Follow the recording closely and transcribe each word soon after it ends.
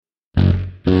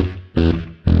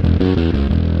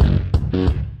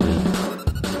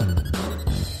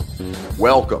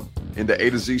Welcome into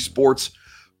A to Z Sports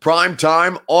Prime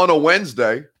Time on a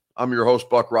Wednesday. I'm your host,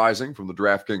 Buck Rising from the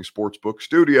DraftKings Sportsbook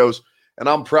Studios, and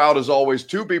I'm proud as always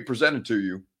to be presented to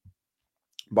you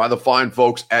by the fine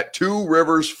folks at Two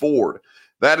Rivers Ford.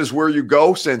 That is where you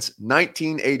go since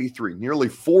 1983, nearly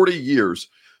 40 years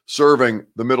serving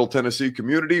the Middle Tennessee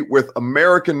community with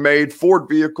American-made Ford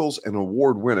vehicles and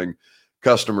award-winning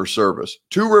customer service.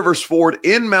 Two Rivers Ford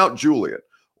in Mount Juliet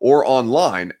or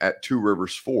online at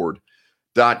tworiversford.com.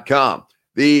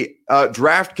 The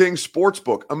DraftKings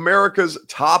Sportsbook, America's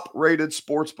top-rated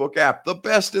sportsbook app, the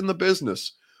best in the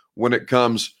business when it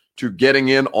comes to getting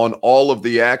in on all of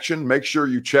the action. Make sure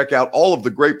you check out all of the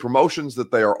great promotions that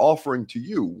they are offering to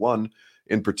you. One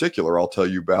in particular I'll tell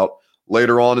you about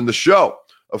later on in the show.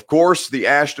 Of course, the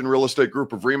Ashton Real Estate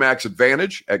Group of RE/MAX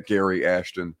Advantage at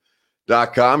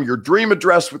GaryAshton.com. Your dream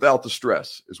address without the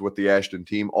stress is what the Ashton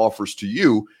team offers to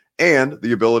you, and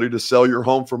the ability to sell your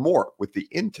home for more with the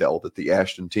intel that the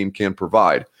Ashton team can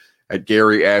provide at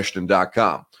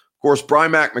GaryAshton.com. Of course,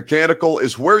 Brymac Mechanical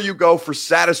is where you go for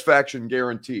satisfaction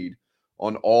guaranteed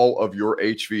on all of your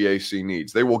HVAC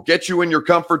needs. They will get you in your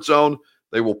comfort zone.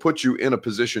 They will put you in a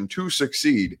position to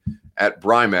succeed at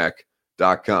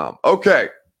Brymac.com. Okay,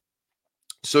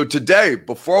 so today,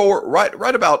 before right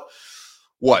about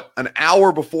an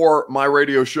hour before my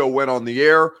radio show went on the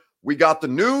air, we got the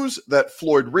news that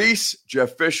Floyd Reese,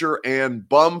 Jeff Fisher, and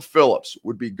Bum Phillips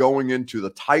would be going into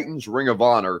the Titans Ring of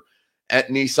Honor at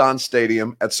Nissan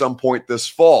Stadium at some point this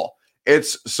fall.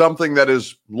 It's something that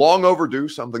is long overdue,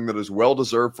 something that is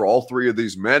well-deserved for all three of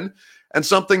these men, and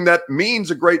something that means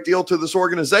a great deal to this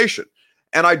organization.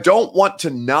 And I don't want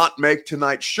to not make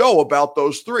tonight's show about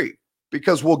those three,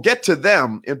 because we'll get to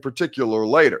them in particular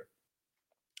later.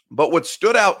 But what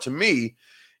stood out to me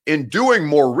in doing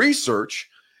more research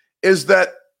is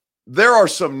that there are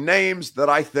some names that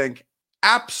I think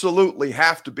absolutely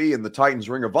have to be in the Titans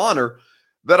Ring of Honor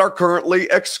that are currently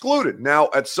excluded. Now,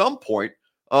 at some point,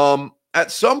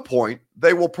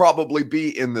 they will probably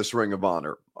be in this Ring of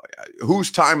Honor.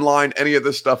 Whose timeline any of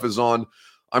this stuff is on,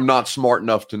 I'm not smart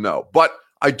enough to know. But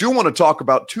I do want to talk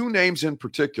about two names in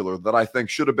particular that I think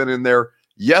should have been in there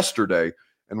yesterday,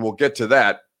 and we'll get to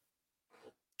that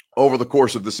over the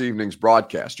course of this evening's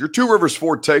broadcast. Your Two Rivers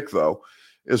Ford take, though,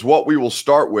 is what we will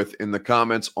start with in the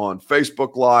comments on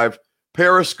Facebook Live,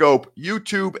 Periscope,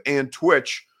 YouTube, and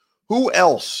Twitch. Who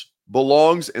else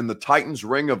belongs in the Titans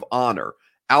Ring of Honor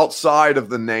outside of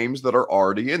the names that are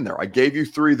already in there? I gave you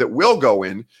three that will go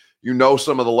in. You know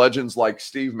some of the legends like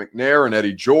Steve McNair and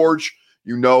Eddie George.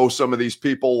 You know some of these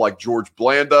people like George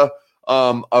Blanda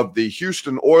of the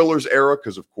Houston Oilers era,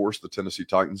 because, of course, the Tennessee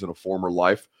Titans in a former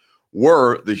life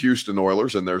were the Houston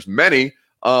Oilers, and there's many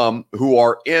who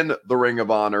are in the Ring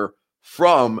of Honor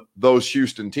from those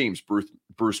Houston teams.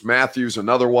 Bruce Matthews,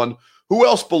 another one. Who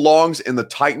else belongs in the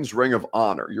Titans Ring of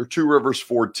Honor? Your Two Rivers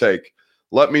Ford take.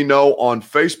 Let me know on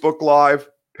Facebook Live,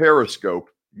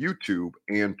 Periscope, YouTube,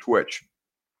 and Twitch.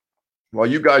 While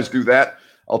you guys do that,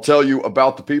 I'll tell you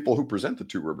about the people who present the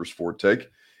Two Rivers Ford take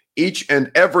each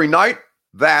and every night.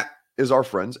 That is our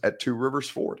friends at Two Rivers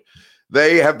Ford.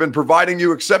 They have been providing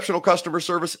you exceptional customer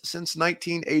service since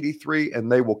 1983, and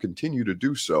they will continue to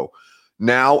do so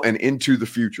now and into the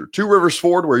future. Two Rivers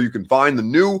Ford, where you can find the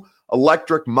new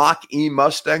electric Mach-E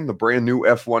Mustang, the brand new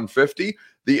F-150,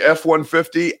 the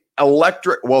F-150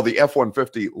 electric, the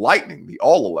F-150 Lightning, the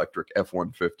all-electric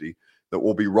F-150 that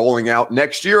will be rolling out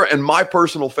next year, and my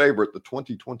personal favorite, the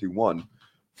 2021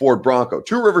 Ford Bronco.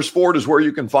 Two Rivers Ford is where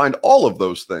you can find all of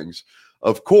those things,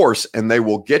 of course, and they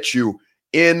will get you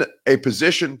in a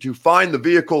position to find the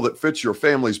vehicle that fits your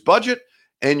family's budget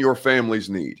and your family's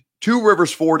need. Two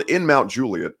Rivers Ford in Mount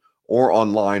Juliet or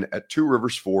online at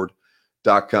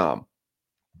tworiversford.com.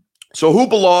 So who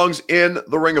belongs in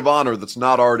the Ring of Honor that's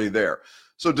not already there?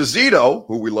 So DeZito,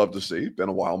 who we love to see, been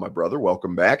a while, my brother,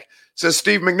 welcome back, says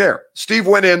Steve McNair. Steve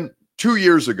went in 2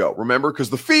 years ago, remember, because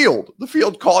the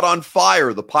field caught on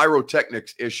fire, the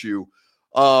pyrotechnics issue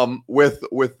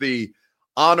with the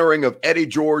honoring of Eddie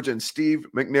George and Steve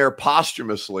McNair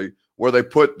posthumously, where they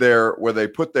put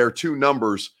their two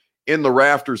numbers in the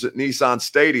rafters at Nissan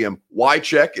Stadium.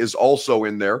 Wycheck is also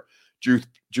in there,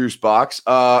 juice box.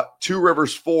 Two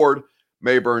Rivers Ford,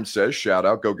 Mayburn says, shout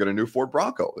out, go get a new Ford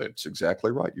Bronco. It's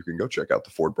exactly right. You can go check out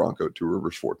the Ford Bronco at Two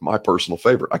Rivers Ford. My personal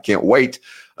favorite. I can't wait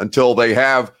until they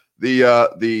have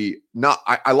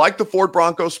I like the Ford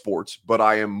Bronco Sports, but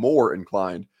I am more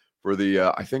inclined for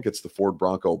I think it's the Ford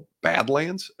Bronco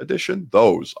Badlands edition.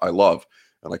 Those I love,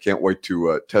 and I can't wait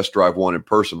to test drive one in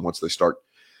person once they start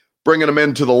bringing them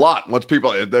into the lot. Once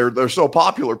they're so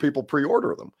popular, people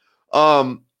pre-order them.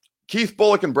 Keith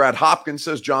Bullock and Brad Hopkins,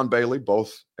 says John Bailey,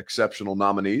 both exceptional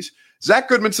nominees. Zach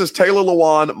Goodman says Taylor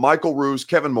Lewan, Michael Roos,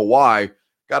 Kevin Mawai.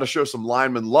 Got to show some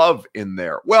lineman love in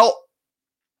there. Well,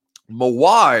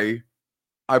 Mawai,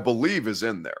 I believe, is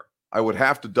in there. I would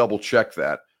have to double check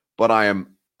that, but I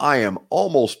am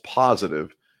almost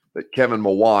positive that Kevin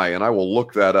Mawai, and I will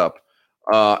look that up.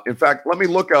 In fact, let me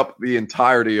look up the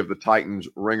entirety of the Titans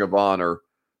Ring of Honor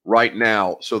right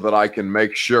now so that I can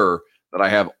make sure that I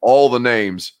have all the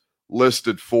names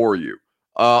listed for you.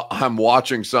 I'm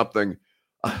watching something.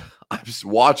 I'm just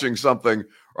watching something,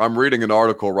 or I'm reading an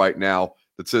article right now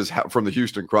that says from the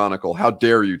Houston Chronicle, how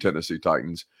dare you, Tennessee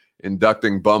Titans,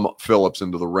 inducting Bum Phillips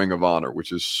into the Ring of Honor,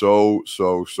 which is so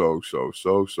stupid.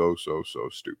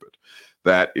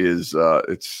 That is,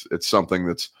 it's something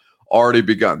that's already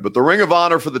begun. But the Ring of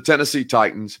Honor for the Tennessee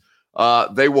Titans,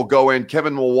 they will go in.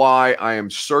 Kevin Mawai, I am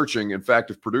searching. In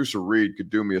fact, if producer Reed could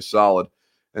do me a solid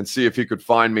and see if he could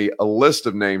find me a list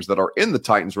of names that are in the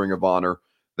Titans Ring of Honor,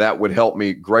 that would help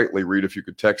me greatly. Reed, if you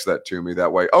could text that to me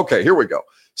that way. Okay, here we go.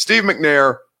 Steve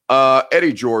McNair,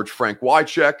 Eddie George, Frank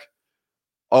Wycheck.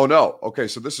 Oh, no. Okay,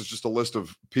 so this is just a list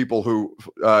of people who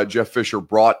Jeff Fisher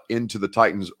brought into the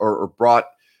Titans, or brought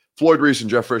Floyd Reese and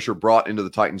Jeff Fisher brought into the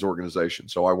Titans organization.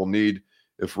 So I will need,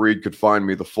 if Reed could find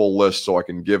me the full list so I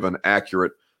can give an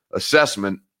accurate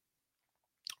assessment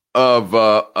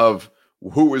of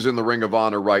who is in the Ring of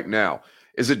Honor right now.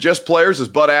 Is it just players? Is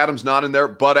Bud Adams not in there?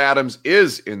 Bud Adams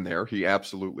is in there. He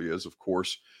absolutely is, of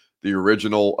course, the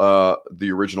original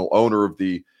owner of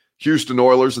the Houston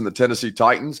Oilers and the Tennessee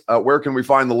Titans. Where can we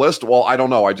find the list? Well, I don't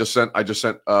know. I just sent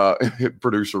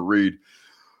producer Reed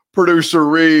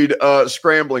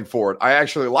scrambling for it. I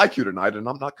actually like you tonight, and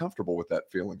I'm not comfortable with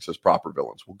that feeling, says Proper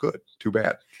Villains. Well, good. Too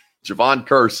bad. Javon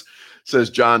Curse, says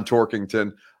John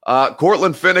Torkington.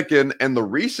 Cortland Finnegan and the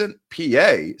recent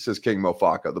PA, says King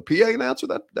Mofaka. The PA announcer,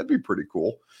 that'd be pretty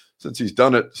cool, since he's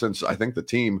done it since I think the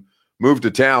team moved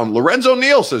to town. Lorenzo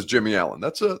Neal, says Jimmy Allen.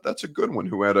 That's a good one,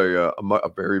 who had a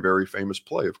very, very famous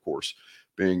play, of course,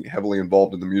 being heavily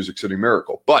involved in the Music City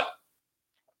Miracle. But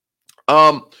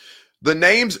the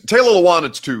names, Taylor Lewan,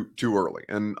 it's too early.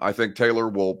 And I think Taylor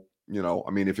will,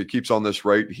 if he keeps on this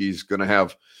rate, he's going to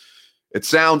have, it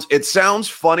sounds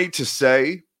funny to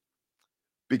say,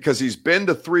 because he's been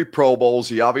to 3 Pro Bowls.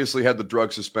 He obviously had the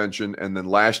drug suspension, and then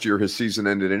last year his season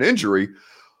ended in injury.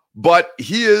 But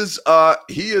he is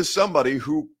somebody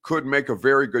who could make a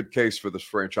very good case for this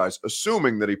franchise,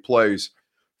 assuming that he plays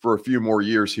for a few more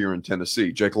years here in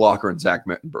Tennessee. Jake Locker and Zach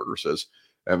Mettenberger, says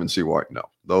Evan C. White. No,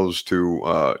 those two,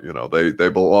 they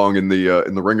belong in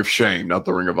the Ring of Shame, not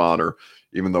the Ring of Honor,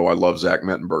 even though I love Zach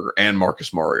Mettenberger and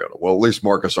Marcus Mariota. Well, at least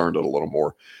Marcus earned it a little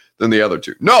more than the other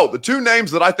two. No, the 2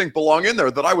 names that I think belong in there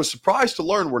that I was surprised to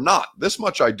learn were not. This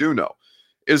much I do know,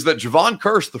 is that Javon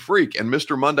Curse, the Freak, and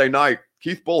Mr. Monday Night,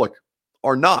 Keith Bullock,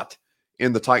 are not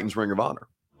in the Titans Ring of Honor.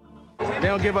 They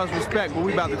don't give us respect, but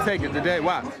we about to take it today.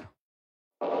 Watch.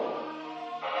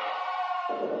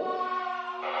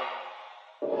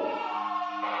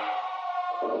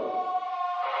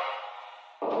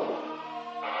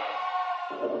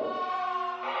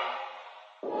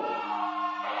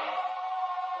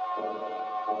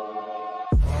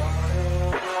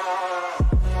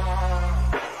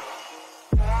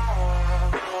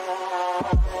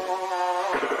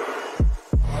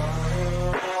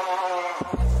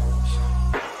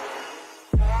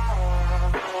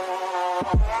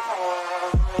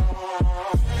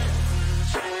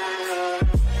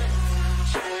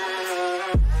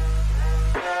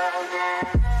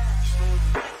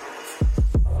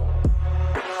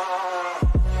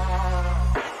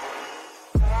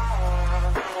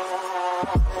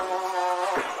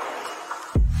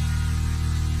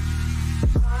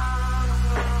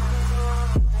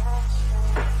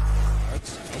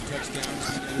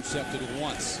 Intercepted it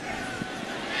once.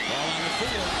 Ball on the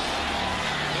field.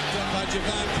 Picked up by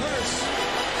Javon Curse.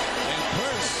 And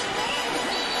Curse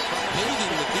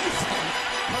hating the defense.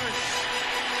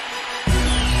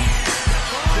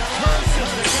 Curse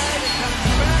is the guy that comes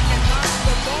back and knocks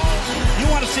the ball. You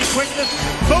want to see quickness?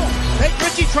 Boom! Hey,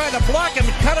 Richie tried to block him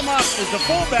and cut him off as the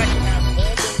fullback. Have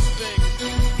all those things.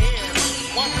 And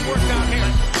watch the work down here.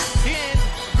 And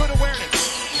good awareness.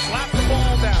 Slap the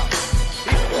ball down.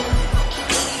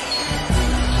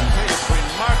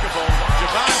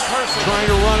 Trying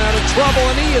to run out of trouble,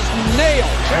 and he is nailed.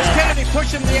 There's Kennedy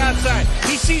pushing him to the outside.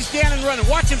 He sees Gannon running.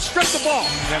 Watch him strip the ball.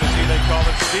 Tennessee, they call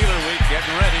it Steeler Week.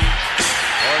 Getting ready.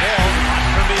 Cordell hot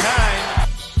from behind.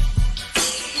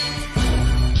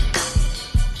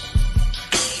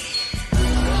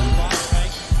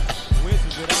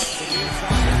 Whizzes it up to the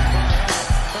inside.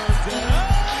 Turns it up.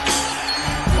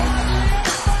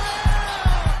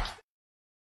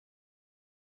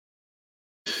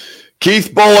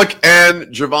 Keith Bullock and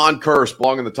Javon Curse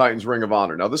belong in the Titans Ring of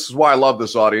Honor. Now, this is why I love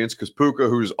this audience, because Puka,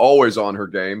 who's always on her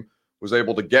game, was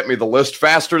able to get me the list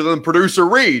faster than producer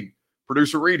Reed.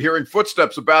 Producer Reed hearing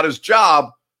footsteps about his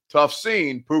job. Tough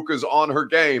scene. Puka's on her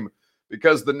game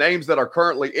because the names that are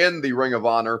currently in the Ring of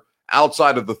Honor,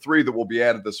 outside of the 3 that will be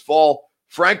added this fall,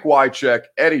 Frank Wycheck,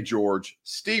 Eddie George,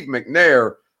 Steve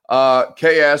McNair,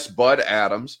 KS, Bud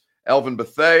Adams, Elvin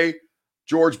Bethea,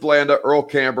 George Blanda, Earl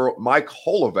Camber, Mike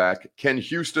Holovac, Ken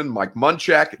Houston, Mike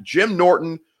Munchak, Jim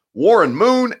Norton, Warren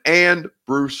Moon, and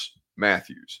Bruce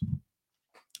Matthews.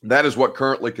 That is what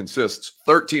currently consists,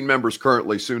 13 members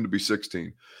currently, soon to be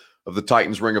 16, of the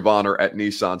Titans Ring of Honor at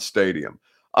Nissan Stadium.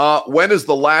 When is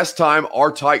the last time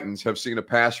our Titans have seen a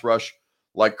pass rush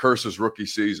like Curse's rookie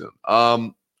season?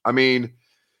 I mean,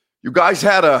 you guys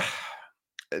had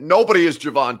nobody is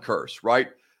Javon Curse, right?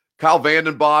 Kyle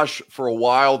Vanden Bosch, for a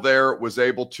while there, was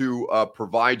able to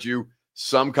provide you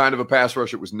some kind of a pass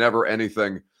rush. It was never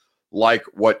anything like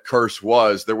what Curse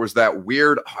was. There was that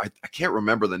weird, I can't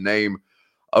remember the name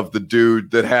of the dude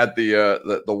that had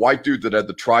the white dude that had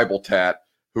the tribal tat,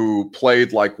 who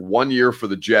played like 1 year for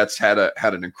the Jets, had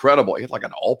an incredible, he had like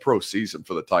an all-pro season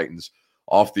for the Titans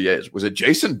off the edge. Was it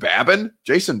Jason Babin?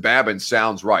 Jason Babin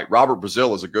sounds right. Robert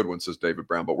Brazil is a good one, says David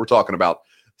Brown, but we're talking about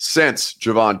since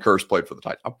Javon Curse played for the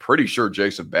Titans. I'm pretty sure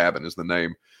Jason Babin is the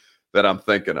name that I'm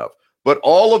thinking of. But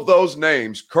all of those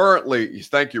names currently,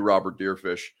 thank you, Robert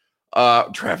Deerfish.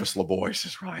 Travis LeBoy,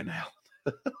 says Ryan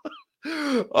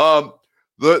Allen.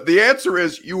 The answer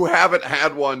is you haven't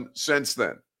had one since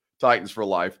then. Titans for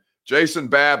life. Jason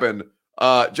Babin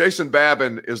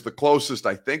is the closest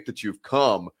I think that you've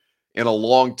come in a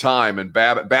long time. And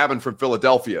Babin from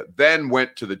Philadelphia then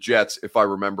went to the Jets, if I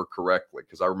remember correctly,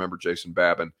 because I remember Jason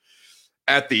Babin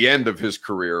at the end of his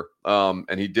career.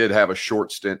 And he did have a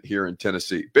short stint here in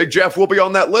Tennessee. Big Jeff will be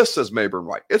on that list, says Mayburn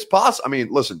White. It's possible. I mean,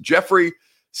 listen, Jeffrey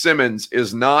Simmons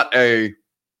is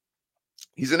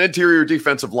he's an interior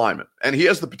defensive lineman, and he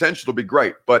has the potential to be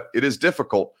great, but it is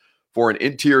difficult for an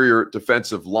interior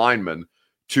defensive lineman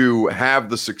to have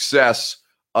the success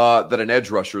that an edge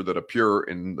rusher, that a pure,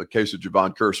 in the case of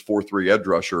Javon Curse, 4-3 edge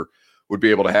rusher would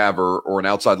be able to have, or an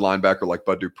outside linebacker like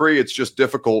Bud Dupree. It's just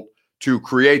difficult to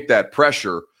create that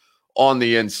pressure on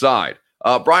the inside.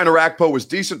 Brian Arakpo was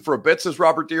decent for a bit, says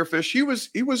Robert Deerfish.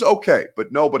 He was okay,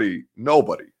 but nobody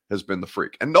has been the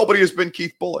freak, and nobody has been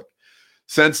Keith Bullock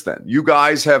since then. You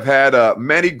guys have had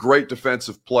many great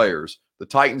defensive players. The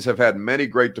Titans have had many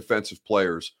great defensive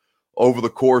players over the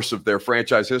course of their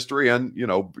franchise history, and,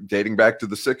 dating back to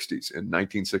the 60s, in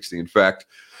 1960, in fact,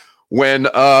 when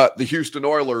the Houston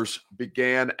Oilers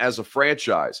began as a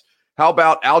franchise. How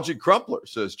about Algie Crumpler,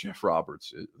 says Jeff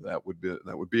Roberts. That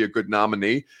would be a good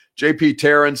nominee. JP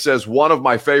Taryn says one of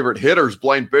my favorite hitters,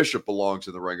 Blaine Bishop, belongs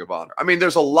in the Ring of Honor. I mean,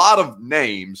 there's a lot of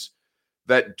names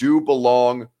that do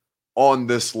belong on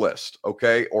this list,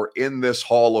 okay, or in this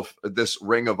this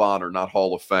Ring of Honor, not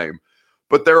Hall of Fame.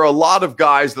 But there are a lot of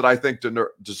guys that I think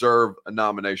deserve a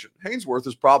nomination. Hainsworth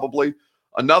is probably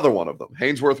another one of them.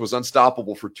 Hainsworth was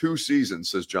unstoppable for 2 seasons,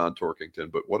 says John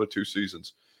Torkington. But what a 2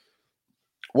 seasons.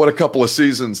 What a couple of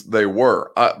seasons they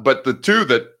were. But the 2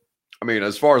 that, I mean,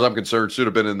 as far as I'm concerned, should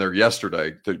have been in there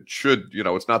yesterday.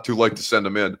 It's not too late to send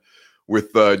them in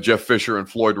with Jeff Fisher and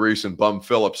Floyd Reese and Bum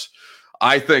Phillips.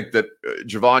 I think that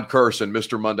Javon Curse and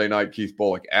Mr. Monday Night Keith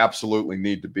Bullock absolutely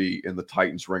need to be in the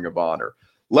Titans Ring of Honor.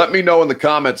 Let me know in the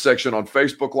comment section on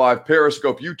Facebook Live,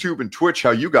 Periscope, YouTube, and Twitch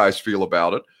how you guys feel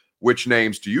about it. Which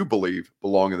names do you believe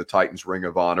belong in the Titans Ring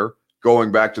of Honor,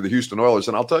 going back to the Houston Oilers?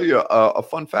 And I'll tell you a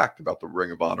fun fact about the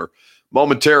Ring of Honor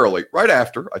momentarily, right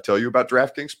after I tell you about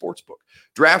DraftKings Sportsbook.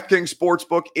 DraftKings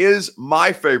Sportsbook is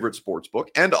my favorite sportsbook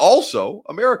and also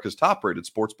America's top-rated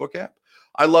sportsbook app.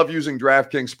 I love using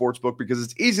DraftKings Sportsbook because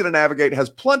it's easy to navigate, has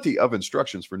plenty of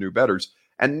instructions for new bettors,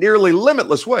 and nearly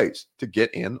limitless ways to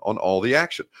get in on all the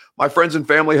action. My friends and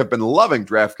family have been loving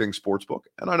DraftKings Sportsbook,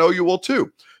 and I know you will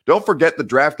too. Don't forget that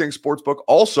DraftKings Sportsbook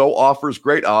also offers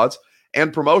great odds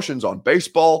and promotions on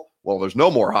baseball. Well, there's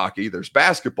no more hockey. There's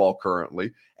basketball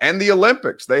currently, and the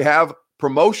Olympics. They have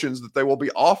promotions that they will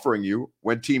be offering you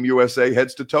when Team USA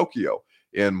heads to Tokyo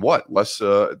in less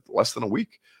than a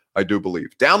week, I do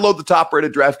believe. Download the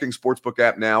top-rated DraftKings Sportsbook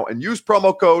app now and use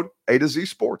promo code A to Z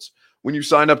Sports when you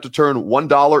sign up to turn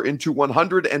 $1 into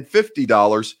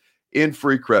 $150 in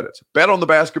free credits. Bet on the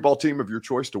basketball team of your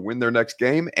choice to win their next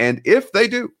game, and if they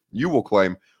do, you will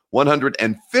claim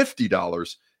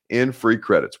 $150 in free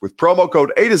credits with promo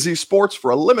code A to Z Sports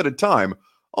for a limited time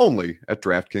only at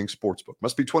DraftKings Sportsbook.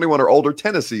 Must be 21 or older,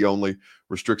 Tennessee only.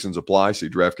 Restrictions apply. See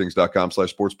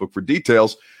DraftKings.com/sportsbook for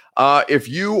details. If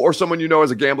you or someone you know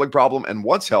has a gambling problem and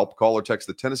wants help, call or text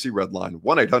the Tennessee Red Line,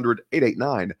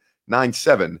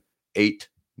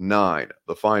 1-800-889-9789.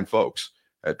 The fine folks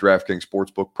at DraftKings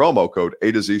Sportsbook, promo code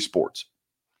A to Z Sports.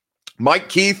 Mike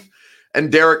Keith and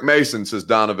Derek Mason, says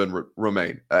Donovan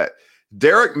Romaine.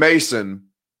 Derek Mason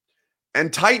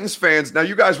and Titans fans, now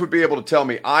you guys would be able to tell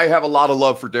me, I have a lot of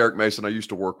love for Derek Mason. I used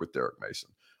to work with Derek Mason.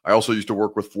 I also used to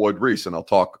work with Floyd Reese, and I'll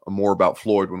talk more about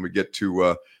Floyd when we get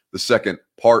to the second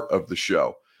part of the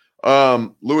show.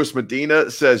 Louis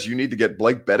Medina says you need to get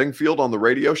Blake Bedingfield on the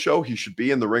radio show. He should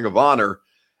be in the Ring of Honor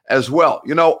as well.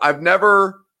 You know, I've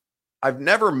never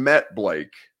met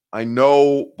Blake. I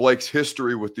know Blake's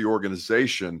history with the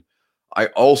organization. I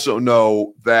also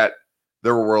know that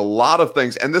there were a lot of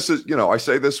things, and this is, you know, I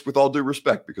say this with all due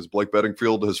respect because Blake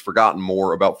Bedingfield has forgotten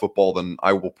more about football than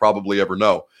I will probably ever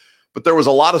know. But there was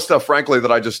a lot of stuff, frankly,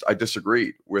 that I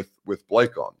disagreed with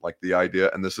Blake on, like the idea,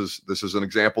 and this is an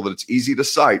example that it's easy to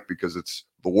cite because it's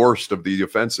the worst of the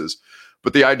offenses.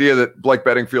 But the idea that Blake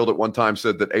Bedingfield at one time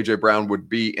said that A.J. Brown would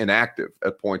be inactive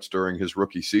at points during his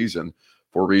rookie season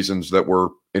for reasons that were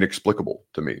inexplicable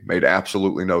to me, made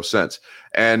absolutely no sense.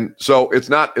 And so it's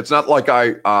not like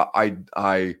it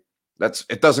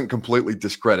doesn't completely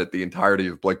discredit the entirety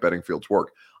of Blake Bedingfield's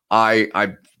work.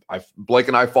 Blake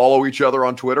and I follow each other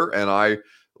on Twitter, and I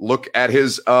look at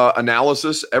his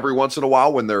analysis every once in a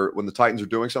while when the Titans are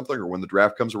doing something or when the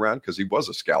draft comes around, because he was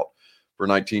a scout for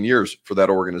 19 years for that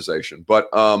organization. But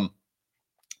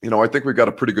you know, I think we've got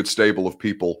a pretty good stable of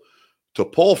people to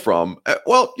pull from.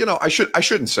 Well, you know, I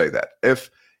shouldn't say that.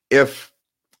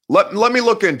 Let me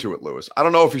look into it, Lewis. I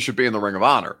don't know if he should be in the Ring of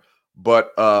Honor,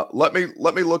 but let me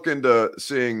look into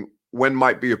seeing when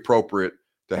might be appropriate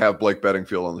to have Blake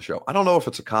Bedingfield on the show. I don't know if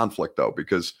it's a conflict though,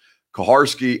 because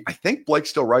Kaharski, I think Blake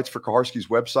still writes for Kaharski's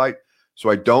website, so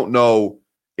I don't know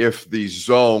if the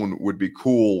Zone would be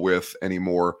cool with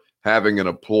anymore having an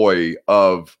employee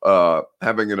of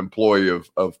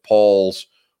Paul's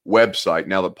website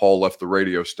now that Paul left the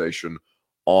radio station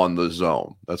on the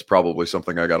Zone. That's probably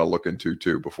something I got to look into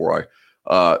too before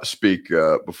I speak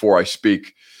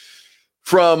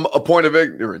from a point of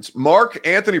ignorance. Mark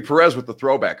Anthony Perez with the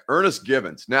throwback. Ernest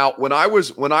Givens. Now, when I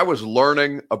was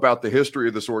learning about the history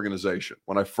of this organization,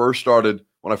 when I first got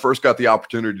the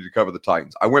opportunity to cover the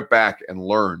Titans, I went back and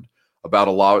learned about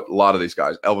a lot of these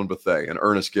guys, Elvin Bethea and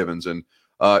Ernest Givens and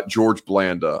George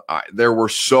Blanda. There were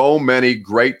so many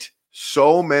great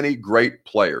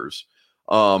players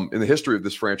in the history of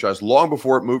this franchise long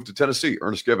before it moved to Tennessee.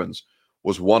 Ernest Givens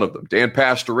was one of them. Dan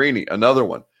Pastorini, another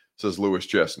one, says Lewis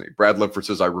Chesney. Brad Limford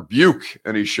says, I rebuke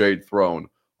any shade thrown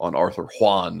on Arthur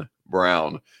Juan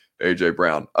Brown, A.J.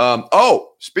 Brown.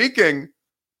 Speaking,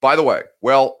 by the way,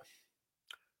 well,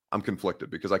 I'm conflicted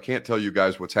because I can't tell you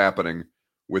guys what's happening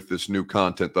with this new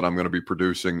content that I'm going to be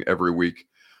producing every week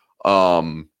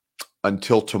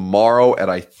until tomorrow at,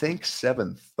 I think,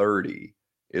 7:30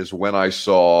 is when I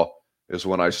saw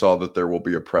that there will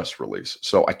be a press release.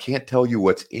 So I can't tell you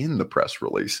what's in the press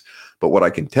release, but what I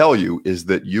can tell you is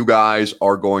that you guys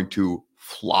are going to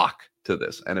flock to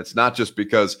this. And it's not just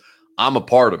because I'm a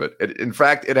part of it. In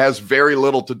fact, it has very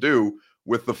little to do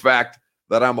with the fact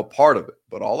that I'm a part of it.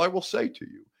 But all I will say to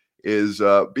you is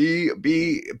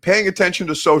be paying attention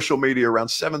to social media around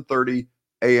 7:30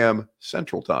 a.m.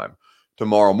 Central Time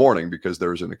tomorrow morning, because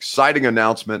there's an exciting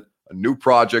announcement, a new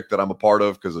project that I'm a part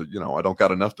of, because, you know, I don't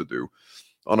got enough to do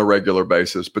on a regular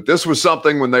basis. But this was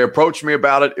something, when they approached me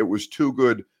about it, it was too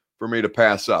good for me to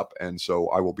pass up. And so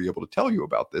I will be able to tell you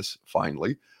about this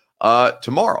finally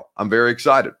tomorrow. I'm very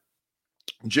excited.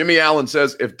 Jimmy Allen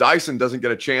says, if Dyson doesn't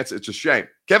get a chance, it's a shame.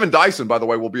 Kevin Dyson, by the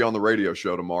way, will be on the radio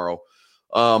show tomorrow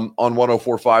on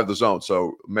 104.5 The Zone.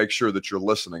 So make sure that you're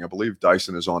listening. I believe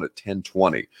Dyson is on at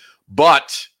 10:20.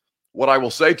 But what I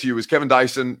will say to you is Kevin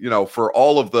Dyson, you know, for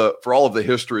all of the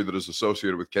history that is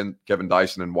associated with Kevin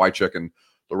Dyson and Wycheck and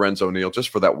Lorenzo Neal, just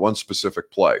for that one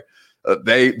specific play,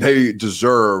 they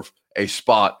deserve a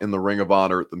spot in the Ring of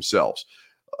Honor themselves.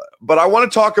 But I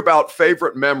want to talk about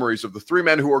favorite memories of the three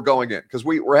men who are going in, because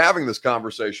we're having this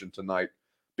conversation tonight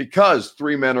because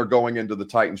three men are going into the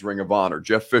Titans Ring of Honor: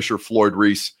 Jeff Fisher, Floyd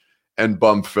Reese, and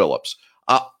Bum Phillips.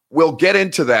 We'll get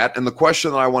into that. And the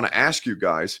question that I want to ask you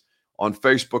guys on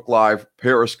Facebook Live,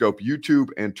 Periscope, YouTube,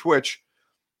 and Twitch,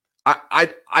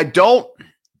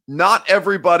 not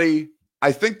everybody,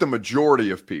 I think the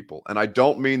majority of people, and I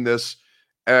don't mean this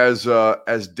as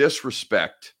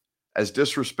disrespect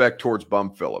towards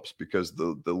Bum Phillips, because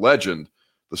the legend,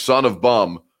 the son of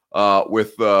Bum,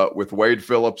 with Wade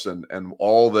Phillips and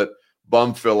all that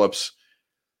Bum Phillips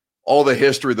all the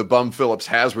history the Bum Phillips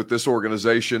has with this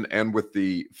organization and with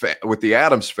the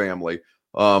Adams family,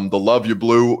 the Love You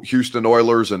Blue Houston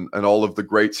Oilers and all of the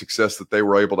great success that they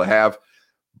were able to have.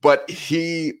 But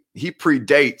he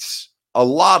predates a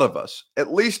lot of us.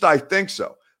 At least I think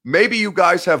so. Maybe you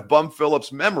guys have Bum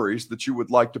Phillips memories that you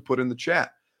would like to put in the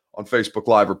chat on Facebook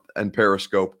Live and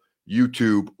Periscope,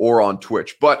 YouTube, or on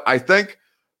Twitch. But I think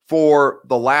for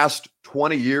the last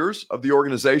 20 years of the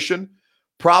organization,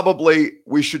 probably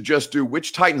we should just do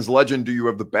which Titans legend do you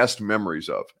have the best memories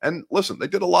of? And listen, they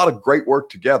did a lot of great work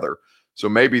together, so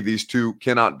maybe these two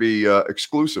cannot be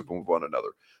exclusive with one another.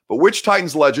 But which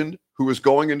Titans legend who is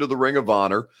going into the Ring of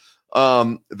Honor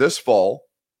this fall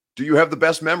do you have the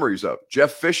best memories of?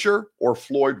 Jeff Fisher or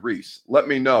Floyd Reese? Let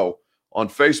me know on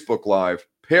Facebook Live,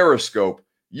 Periscope,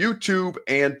 YouTube,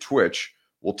 and Twitch.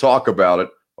 We'll talk about it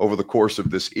over the course of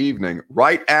this evening,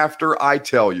 right after I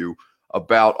tell you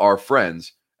about our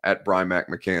friends at Brymak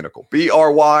Mechanical.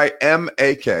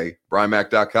 BRYMAK,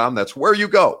 Brymak.com. That's where you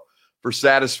go for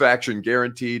satisfaction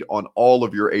guaranteed on all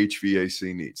of your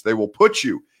HVAC needs. They will put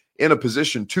you in a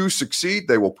position to succeed.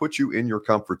 They will put you in your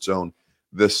comfort zone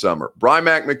this summer.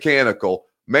 Brymak Mechanical,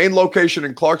 main location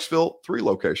in Clarksville, 3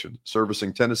 locations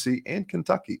servicing Tennessee and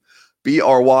Kentucky.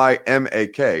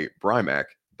 BRYMAK,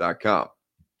 Brymak.com.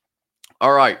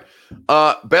 All right.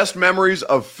 Best memories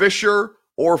of Fisher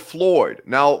or Floyd.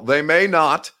 Now, you may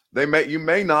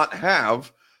not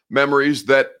have memories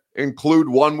that include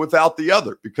one without the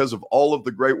other because of all of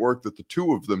the great work that the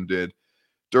two of them did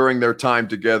during their time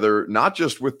together, not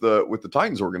just with the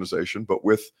Titans organization, but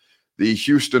with the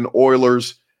Houston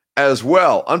Oilers as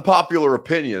well. Unpopular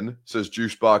opinion, says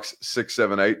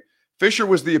Juicebox678. Fisher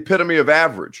was the epitome of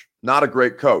average, not a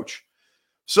great coach.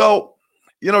 So,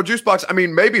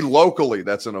 Juicebox, maybe locally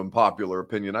that's an unpopular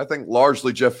opinion. I think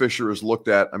largely Jeff Fisher is looked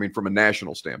at, from a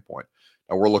national standpoint.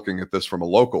 Now we're looking at this from a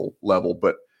local level,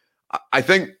 but I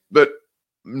think that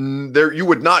you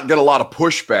would not get a lot of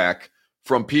pushback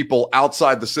from people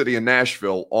outside the city of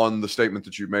Nashville on the statement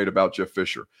that you made about Jeff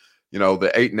Fisher. The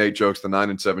 8-8 jokes, the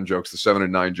 9-7 jokes, the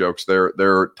 7-9 jokes,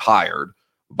 they're tired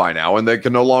by now, and they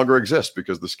can no longer exist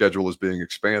because the schedule is being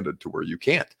expanded to where you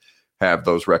can't have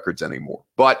those records anymore.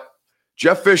 But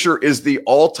Jeff Fisher is the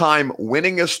all-time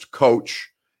winningest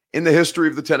coach in the history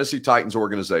of the Tennessee Titans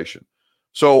organization.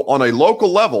 So on a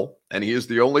local level, and he is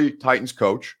the only Titans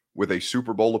coach with a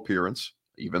Super Bowl appearance,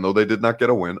 even though they did not get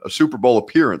a win, a Super Bowl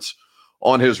appearance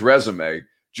on his resume,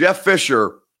 Jeff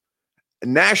Fisher,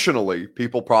 nationally,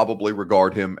 people probably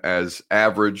regard him as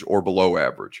average or below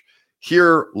average.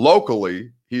 Here,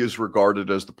 locally, he is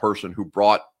regarded as the person who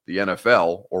brought the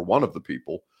NFL, or one of the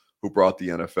people who brought the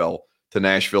NFL to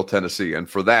Nashville, Tennessee. And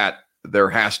for that, there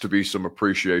has to be some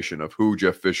appreciation of who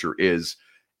Jeff Fisher is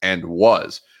and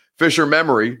was. Fisher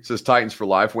memory, says Titans for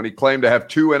Life, when he claimed to have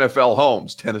 2 NFL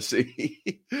homes,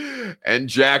 Tennessee and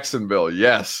Jacksonville.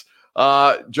 Yes.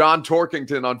 John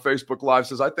Torkington on Facebook Live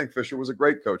says, I think Fisher was a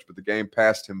great coach, but the game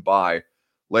passed him by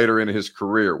later in his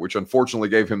career, which unfortunately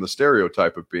gave him the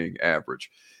stereotype of being average.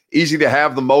 Easy to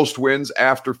have the most wins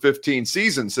after 15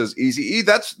 seasons, says Easy E.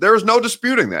 There's no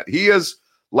disputing that. He has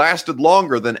lasted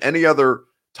longer than any other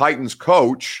Titans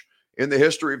coach in the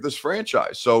history of this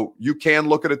franchise. So you can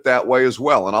look at it that way as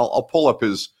well. And I'll pull up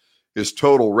his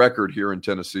total record here in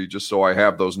Tennessee just so I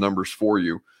have those numbers for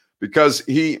you, because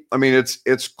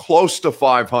it's close to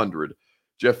 500,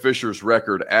 Jeff Fisher's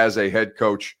record as a head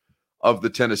coach of the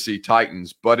Tennessee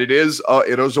Titans, but it is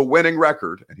a winning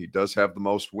record, and he does have the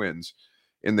most wins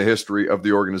in the history of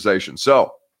the organization.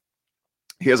 So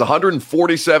he has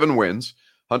 147 wins,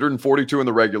 142 in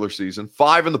the regular season,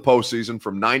 5 in the postseason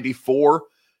from 94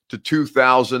 to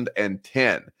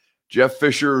 2010. Jeff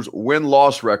Fisher's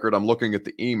win-loss record, I'm looking at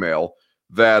the email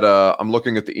that the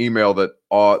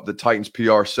Titans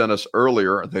PR sent us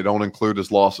earlier. They don't include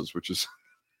his losses, which is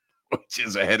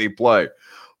a heady play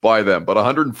by them. But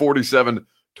 147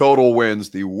 total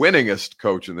wins, the winningest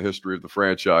coach in the history of the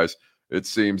franchise. It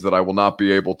seems that I will not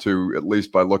be able to, at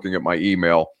least by looking at my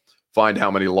email, find how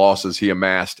many losses he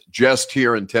amassed just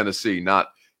here in Tennessee, not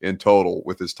in total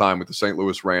with his time with the St.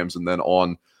 Louis Rams and then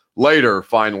on later,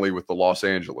 finally, with the Los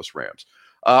Angeles Rams.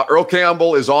 Earl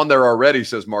Campbell is on there already,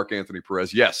 says Mark Anthony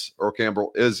Perez. Yes, Earl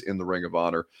Campbell is in the Ring of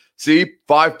Honor. See,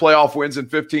 5 playoff wins in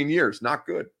 15 years. Not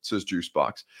good, says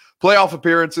Juicebox. Playoff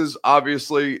appearances,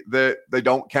 obviously, they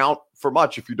don't count for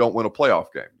much if you don't win a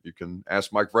playoff game. You can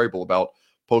ask Mike Vrabel about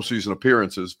postseason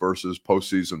appearances versus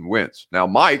postseason wins. Now,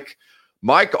 Mike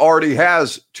already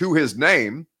has to his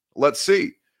name, let's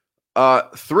see,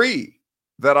 3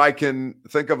 that I can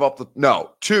think of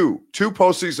two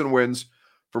postseason wins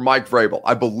for Mike Vrabel.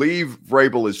 I believe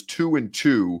Vrabel is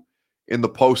 2-2 in the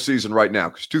postseason right now,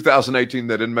 because 2018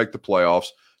 they didn't make the playoffs.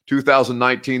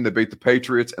 2019 they beat the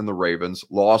Patriots and the Ravens,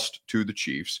 lost to the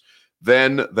Chiefs.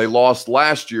 Then they lost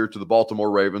last year to the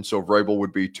Baltimore Ravens, so Vrabel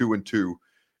would be 2-2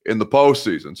 in the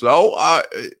postseason. So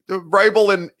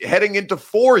Vrabel, heading into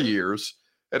 4 years,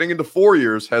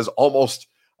 has almost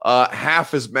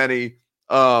half as many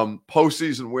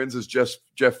postseason wins as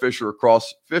Jeff Fisher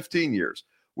across 15 years,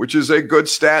 which is a good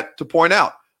stat to point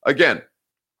out. Again,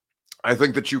 I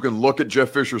think that you can look at Jeff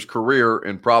Fisher's career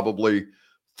in probably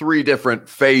three different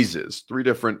phases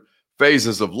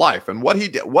of life, and what he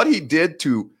did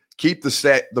to keep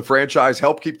the franchise,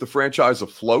 help keep the franchise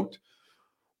afloat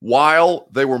while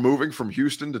they were moving from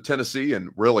Houston to Tennessee, and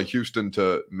really Houston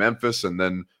to Memphis, and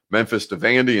then Memphis to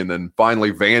Vandy, and then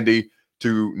finally Vandy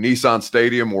to Nissan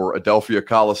Stadium or Adelphia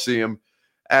Coliseum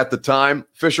at the time.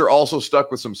 Fisher also stuck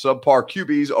with some subpar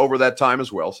QBs over that time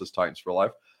as well, says Titans for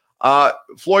Life.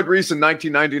 Floyd Reese in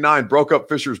 1999 broke up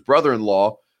Fisher's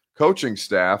brother-in-law coaching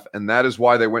staff, and that is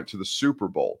why they went to the Super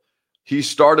Bowl. He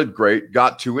started great,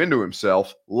 got too into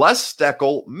himself. Les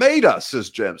Steckel made us,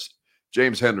 says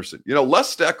James Henderson. You know,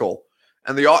 Les Steckel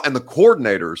and the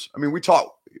coordinators. I mean, we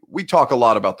talk a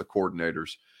lot about the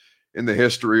coordinators in the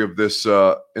history of this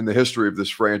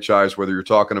franchise. Whether you're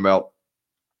talking about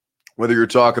Les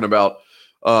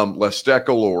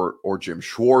Steckel or Jim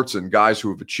Schwartz and guys who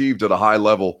have achieved at a high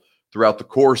level throughout the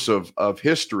course of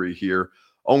history here.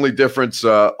 Only difference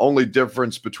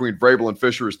between Vrabel and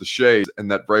Fisher is the shade,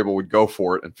 and that Vrabel would go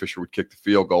for it and Fisher would kick the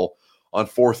field goal on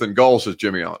 4th and goal, says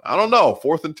Jimmy Allen. I don't know.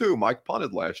 4th and 2. Mike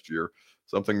punted last year,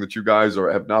 something that you guys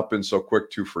have not been so quick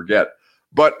to forget.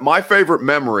 But my favorite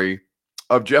memory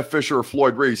of Jeff Fisher or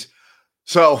Floyd Reese.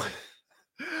 So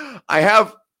I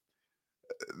have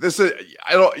this.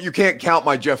 You can't count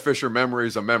my Jeff Fisher memory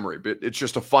as a memory, but it's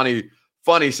just a funny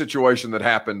situation that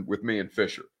happened with me and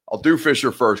Fisher. I'll do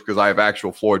Fisher first because I have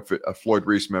actual Floyd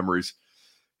Reese memories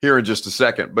here in just a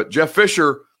second. But Jeff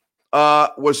Fisher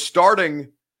was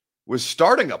starting a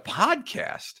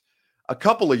podcast a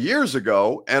couple of years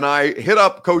ago, and I hit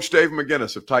up Coach Dave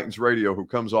McGinnis of Titans Radio, who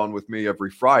comes on with me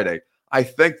every Friday. I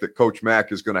think that Coach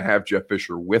Mack is going to have Jeff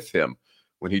Fisher with him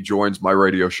when he joins my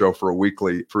radio show for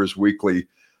his weekly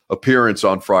appearance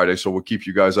on Friday. So we'll keep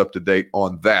you guys up to date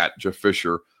on that. Jeff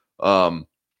Fisher.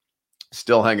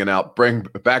 Still hanging out. Bring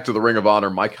back to the Ring of Honor,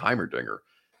 Mike Heimerdinger,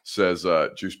 says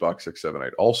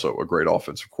Juicebox678. Also a great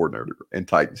offensive coordinator in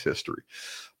Titans history.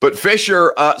 But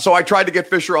Fisher, so I tried to get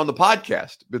Fisher on the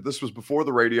podcast, but this was before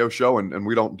the radio show, and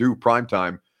we don't do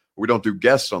primetime. We don't do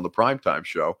guests on the primetime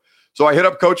show. So I hit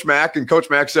up Coach Mack, and Coach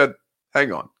Mack said,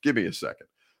 hang on, give me a second.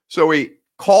 So he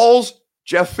calls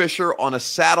Jeff Fisher on a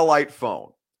satellite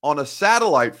phone.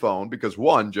 Because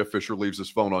one, Jeff Fisher leaves his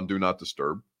phone on Do Not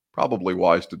Disturb. Probably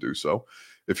wise to do so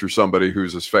if you're somebody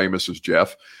who's as famous as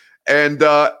Jeff. And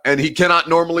he cannot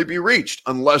normally be reached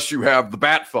unless you have the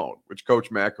bat phone, which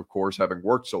Coach Mack, of course, having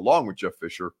worked so long with Jeff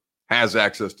Fisher, has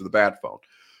access to the bat phone.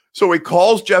 So he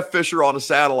calls Jeff Fisher on a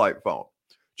satellite phone.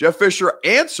 Jeff Fisher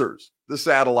answers the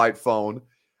satellite phone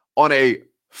on a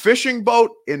fishing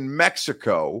boat in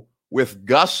Mexico with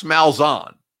Gus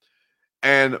Malzahn.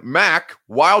 And Mac,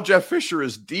 while Jeff Fisher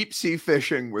is deep sea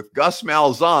fishing with Gus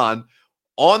Malzahn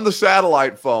on the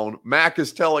satellite phone, Mac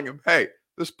is telling him, hey,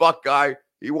 this Buck guy,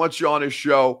 he wants you on his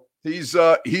show. He's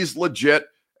legit.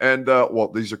 And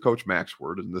well, these are Coach Mac's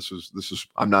words, and this is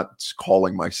I'm not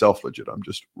calling myself legit. I'm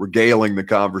just regaling the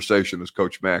conversation as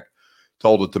Coach Mac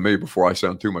told it to me before I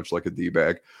sound too much like a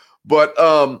D-bag. But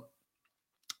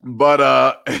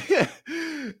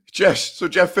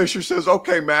Jeff Fisher says,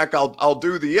 okay, Mac, I'll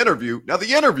do the interview. Now,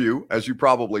 the interview, as you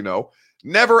probably know,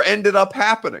 never ended up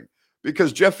happening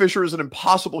because Jeff Fisher is an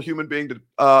impossible human being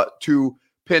to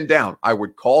pin down. I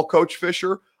would call Coach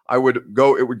Fisher. It would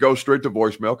go straight to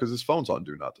voicemail because his phone's on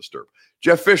Do Not Disturb.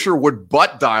 Jeff Fisher would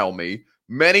butt dial me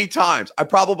many times. I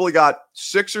probably got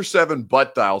 6 or 7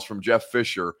 butt dials from Jeff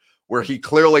Fisher where he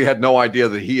clearly had no idea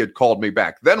that he had called me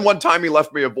back. Then one time he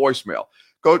left me a voicemail.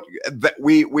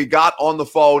 We got on the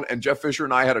phone, and Jeff Fisher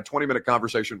and I had a 20-minute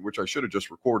conversation, which I should have just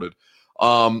recorded,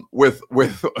 with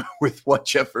what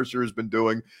Jeff Fisher has been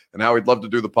doing and how he'd love to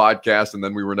do the podcast. And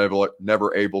then we were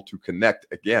never able to connect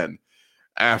again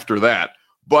after that.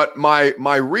 But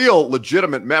my real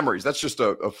legitimate memories, that's just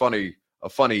a funny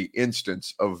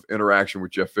instance of interaction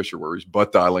with Jeff Fisher where he's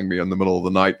butt dialing me in the middle of the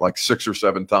night like 6 or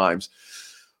 7 times.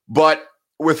 But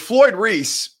with Floyd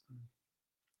Reese,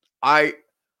 I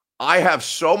have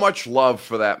so much love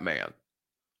for that man.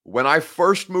 When I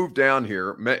first moved down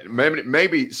here,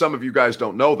 maybe some of you guys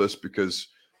don't know this because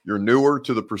you're newer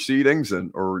to the proceedings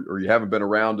or you haven't been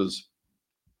around as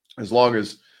long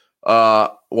as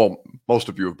Well, most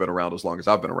of you have been around as long as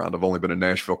I've been around. I've only been in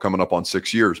Nashville coming up on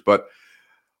 6 years. But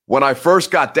when I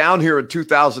first got down here in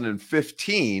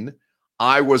 2015,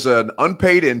 I was an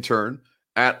unpaid intern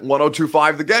at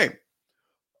 102.5 The Game.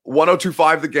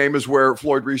 102.5 The Game is where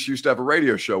Floyd Reese used to have a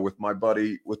radio show with my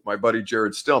buddy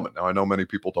Jared Stillman. Now, I know many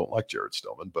people don't like Jared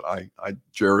Stillman, but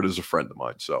Jared is a friend of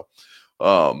mine. So,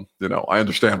 I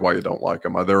understand why you don't like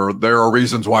him. There are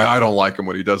reasons why I don't like him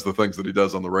when he does the things that he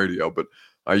does on the radio. But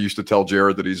I used to tell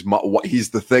Jared that he's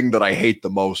the thing that I hate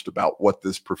the most about what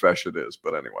this profession is.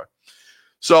 But anyway,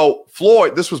 so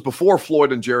Floyd, this was before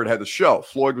Floyd and Jared had the show.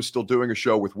 Floyd was still doing a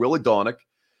show with Willie Donick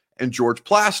and George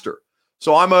Plaster.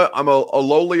 So I'm a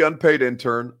lowly unpaid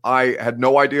intern. I had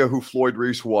no idea who Floyd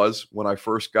Reese was when I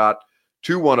first got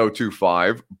to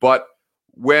 102.5. But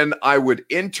when I would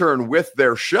intern with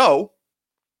their show,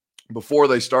 before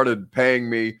they started paying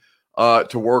me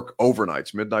to work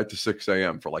overnights, midnight to 6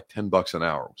 a.m. for like $10 an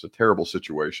hour. It was a terrible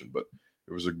situation, but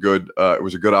it was a good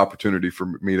opportunity for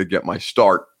me to get my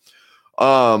start.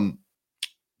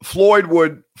 Floyd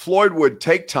would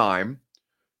take time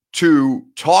to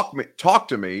talk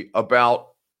to me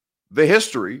about the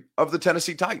history of the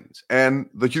Tennessee Titans and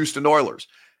the Houston Oilers,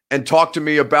 and talk to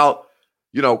me about,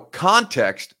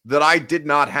 context that I did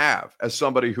not have as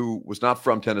somebody who was not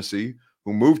from Tennessee,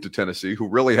 who moved to Tennessee, who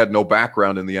really had no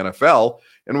background in the NFL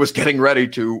and was getting ready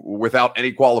to, without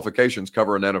any qualifications,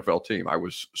 cover an NFL team. I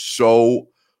was so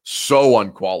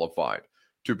unqualified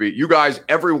to be. You guys,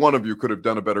 every one of you could have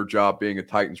done a better job being a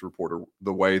Titans reporter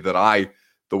the way that I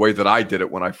did it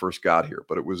when I first got here.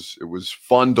 But it was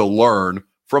fun to learn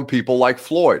from people like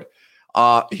Floyd.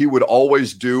 He would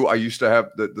always do, I used to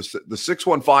have the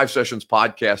 615 Sessions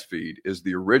podcast feed is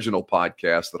the original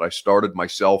podcast that I started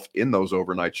myself in those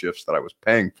overnight shifts that I was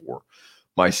paying for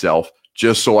myself,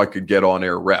 just so I could get on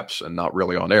air reps and not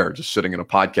really on air, just sitting in a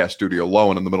podcast studio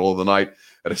alone in the middle of the night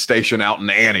at a station out in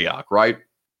Antioch, right?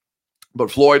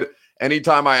 But Floyd,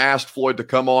 anytime I asked Floyd to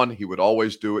come on, he would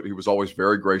always do it. He was always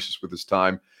very gracious with his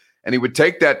time. And he would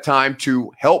take that time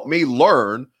to help me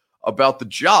learn about the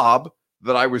job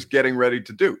that I was getting ready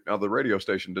to do. Now, the radio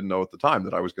station didn't know at the time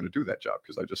that I was going to do that job,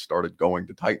 because I just started going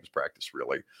to Titans practice,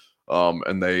 really.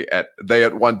 And they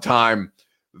at one time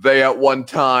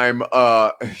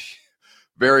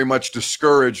very much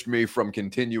discouraged me from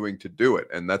continuing to do it.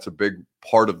 And that's a big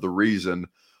part of the reason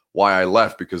why I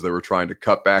left, because they were trying to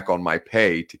cut back on my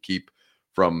pay to keep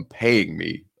from paying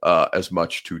me as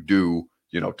much to do,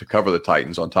 to cover the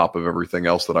Titans on top of everything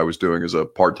else that I was doing as a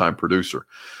part-time producer.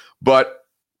 But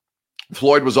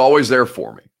Floyd was always there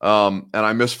for me. And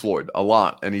I miss Floyd a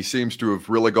lot. And he seems to have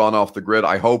really gone off the grid.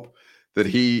 I hope that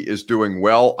he is doing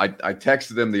well. I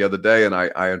texted him the other day, and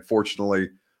I unfortunately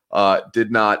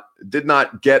did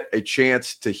not get a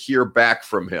chance to hear back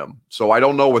from him. So I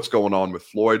don't know what's going on with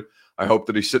Floyd. I hope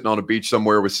that he's sitting on a beach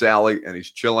somewhere with Sally and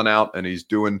he's chilling out and he's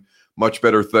doing much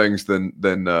better things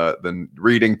than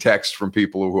reading texts from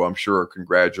people who I'm sure are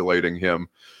congratulating him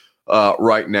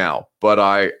right now. But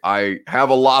I have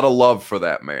a lot of love for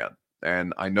that man,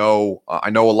 and I know a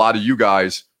lot of you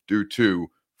guys do too,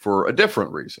 for a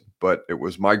different reason. But it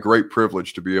was my great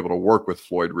privilege to be able to work with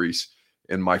Floyd Reese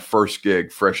in my first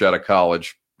gig, fresh out of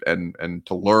college, and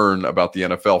to learn about the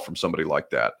NFL from somebody like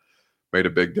that made a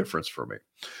big difference for me.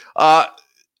 A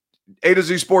to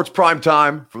Z Sports Prime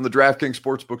Time from the DraftKings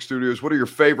Sportsbook Studios. What are your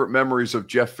favorite memories of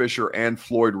Jeff Fisher and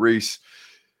Floyd Reese?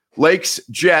 Lakes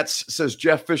Jets says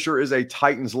Jeff Fisher is a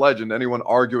Titans legend. Anyone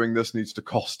arguing this needs to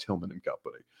call Stillman and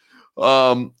Company.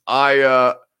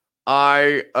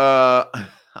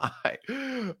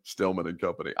 Stillman and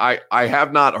Company. I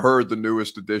have not heard the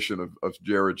newest edition of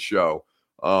Jared's show.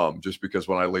 Just because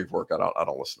when I leave work, I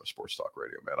don't listen to sports talk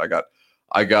radio, man. I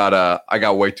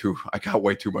got way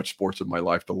too much sports in my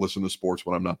life to listen to sports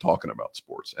when I'm not talking about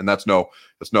sports. And that's no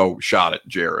shot at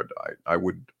Jared. I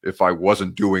would, if I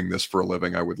wasn't doing this for a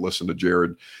living, I would listen to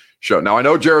Jared's show. Now, I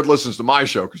know Jared listens to my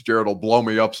show, because Jared will blow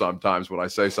me up sometimes when I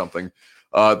say something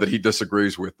that he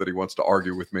disagrees with, that he wants to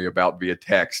argue with me about via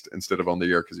text instead of on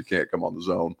the air, because he can't come on the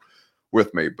zone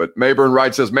with me. But Mayburn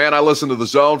Wright says, man, I listen to the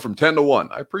Zone from 10 to 1.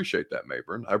 I appreciate that,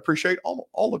 Mayburn. I appreciate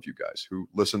all of you guys who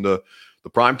listen to the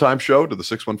Primetime show, to the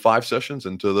 615 Sessions,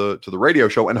 and to the radio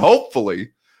show, and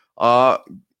hopefully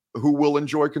who will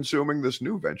enjoy consuming this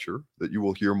new venture that you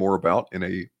will hear more about in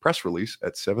a press release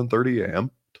at 7:30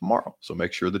 a.m. tomorrow. So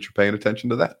make sure that you're paying attention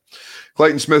to that.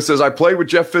 Clayton Smith says, I played with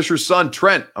Jeff Fisher's son,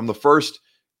 Trent. I'm the first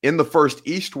in the first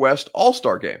East-West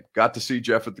All-Star game. Got to see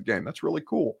Jeff at the game. That's really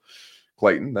cool,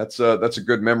 Clayton. That's a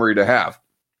good memory to have.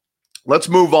 Let's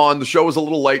move on. The show is a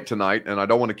little late tonight, and I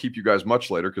don't want to keep you guys much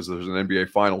later because there's an NBA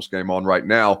Finals game on right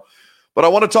now. But I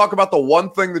want to talk about the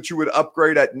one thing that you would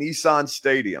upgrade at Nissan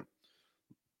Stadium.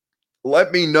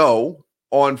 Let me know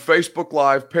on Facebook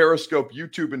Live, Periscope,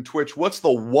 YouTube, and Twitch, what's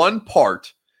the one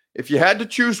part, if you had to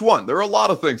choose one, there are a lot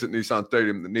of things at Nissan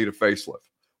Stadium that need a facelift,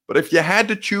 but if you had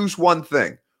to choose one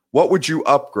thing, what would you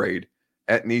upgrade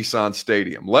at Nissan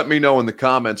Stadium? Let me know in the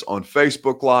comments on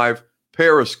Facebook Live,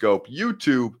 Periscope,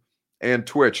 YouTube, and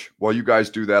Twitch. While you guys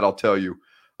do that, I'll tell you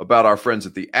about our friends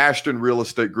at the Ashton Real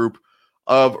Estate Group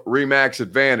of RE/MAX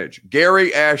Advantage.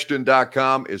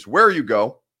 GaryAshton.com is where you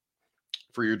go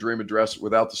for your dream address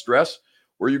without the stress,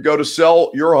 where you go to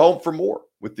sell your home for more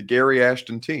with the Gary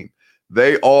Ashton team.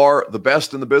 They are the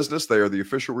best in the business. They are the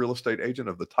official real estate agent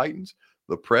of the Titans,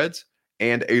 the Preds,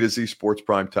 and A to Z Sports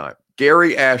Primetime.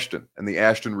 Gary Ashton and the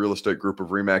Ashton Real Estate Group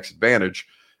of RE/MAX Advantage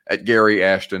at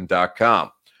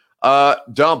GaryAshton.com.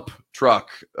 Dump truck,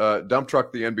 the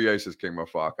NBA, says King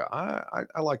Mafaka.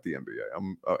 I like the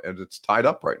NBA. And it's tied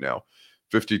up right now,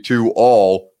 52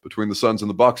 all between the Suns and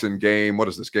the Bucks in game. What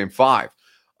is this? Game 5.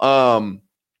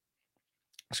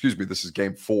 Excuse me, this is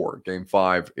game 4. Game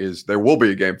 5 there will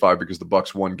be a game 5 because the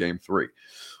Bucks won game 3.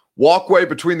 Walkway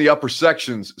between the upper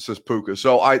sections, says Puka.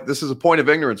 So this is a point of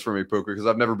ignorance for me, Puka, because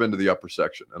I've never been to the upper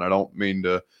section, and I don't mean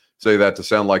to say that to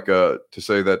sound like a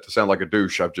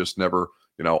douche. I've just never,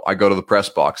 I go to the press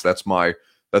box. That's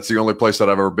the only place that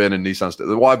I've ever been in Nissan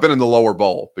Stadium. Well, I've been in the lower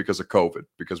bowl because of COVID,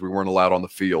 because we weren't allowed on the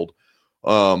field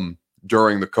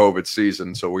during the COVID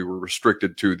season. So we were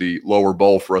restricted to the lower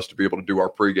bowl for us to be able to do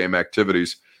our pregame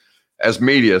activities as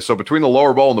media. So between the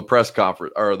lower bowl and the press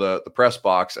conference, or the press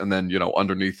box, and then,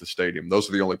 underneath the stadium, those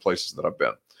are the only places that I've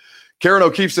been. Karen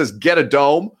O'Keefe says, get a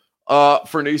dome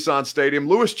for Nissan Stadium.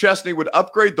 Lewis Chesney would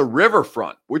upgrade the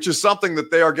riverfront, which is something that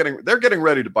they're getting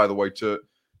ready to, by the way, to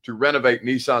renovate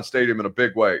Nissan Stadium in a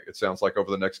big way. It sounds like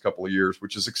over the next couple of years,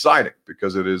 which is exciting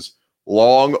because it is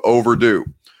long overdue.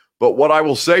 But what I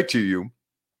will say to you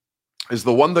is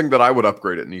the one thing that I would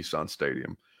upgrade at Nissan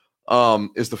Stadium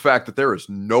is the fact that there is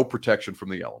no protection from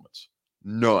the elements.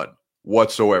 None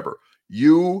whatsoever.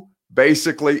 You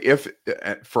basically,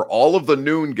 for all of the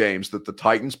noon games that the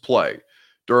Titans play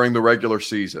during the regular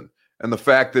season, and the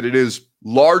fact that it is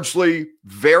largely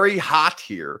very hot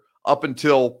here up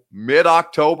until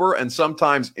mid-October and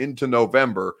sometimes into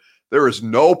November, there is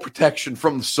no protection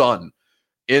from the sun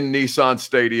in Nissan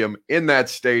Stadium, in that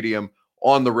stadium,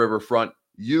 on the riverfront.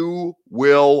 You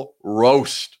will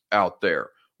roast out there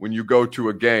when you go to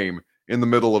a game in the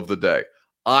middle of the day.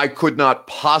 I could not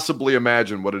possibly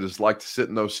imagine what it is like to sit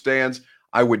in those stands.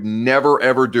 I would never,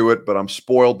 ever do it, but I'm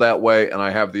spoiled that way, and I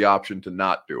have the option to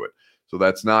not do it. So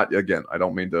that's not, again, I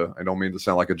don't mean to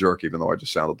sound like a jerk, even though I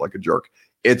just sounded like a jerk.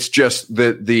 It's just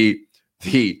the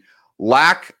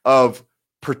lack of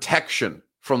protection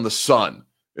from the sun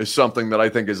is something that I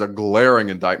think is a glaring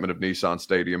indictment of Nissan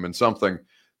Stadium, and something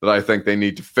that I think they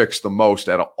need to fix the most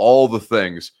out of all the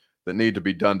things that need to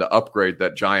be done to upgrade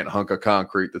that giant hunk of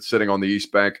concrete that's sitting on the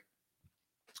East Bank.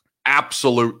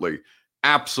 Absolutely.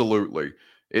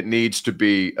 It needs to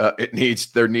be,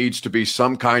 there needs to be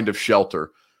some kind of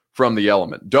shelter from the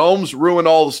element. Domes ruin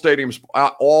all the stadiums,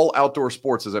 all outdoor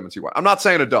sports, as MNCY. I'm not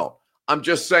saying a dome. I'm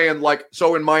just saying,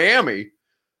 so in Miami,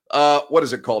 what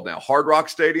is it called now? Hard Rock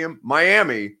Stadium?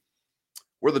 Miami,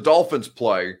 where the Dolphins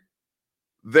play,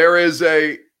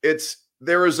 it's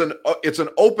an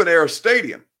open air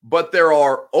stadium, but there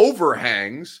are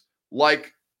overhangs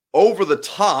over the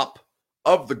top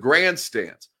of the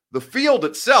grandstands. The field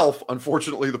itself,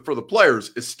 unfortunately for the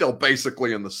players, is still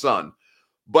basically in the sun,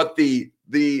 but the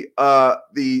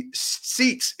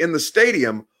seats in the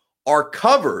stadium are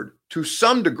covered to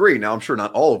some degree. Now, I'm sure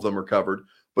not all of them are covered,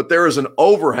 but there is an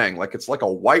overhang, it's like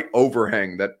a white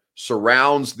overhang that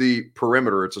surrounds the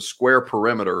perimeter. It's a square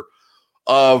perimeter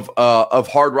of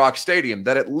Hard Rock Stadium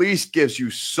that at least gives you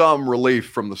some relief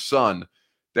from the sun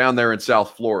down there in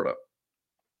South Florida.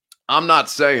 I'm not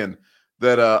saying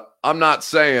that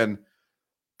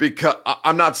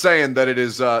it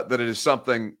is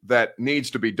something that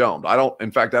needs to be domed. I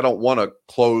don't want a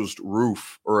closed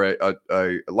roof or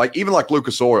even like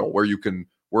Lucas Oil where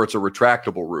it's a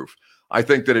retractable roof. I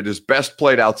think that it is best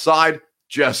played outside.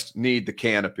 Just need the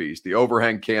canopies, the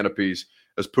overhang canopies,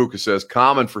 as Puka says,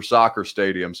 common for soccer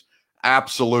stadiums.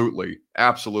 Absolutely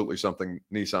something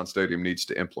Nissan Stadium needs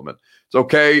to implement. It's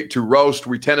okay to roast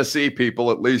we Tennessee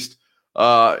people. At least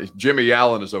Jimmy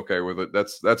Allen is okay with it.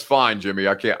 That's fine, Jimmy.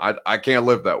 I can't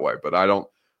live that way, but I don't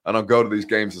go to these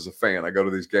games as a fan. I go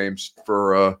to these games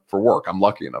for work. I'm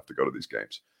lucky enough to go to these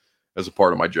games as a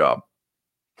part of my job.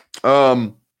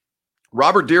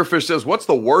 Robert Deerfish says, what's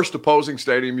the worst opposing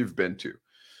stadium you've been to?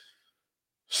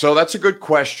 So that's a good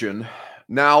question.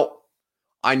 Now,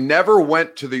 I never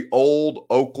went to the old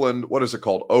Oakland, what is it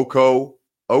called? Oco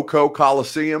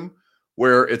Coliseum,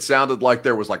 where it sounded like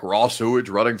there was like raw sewage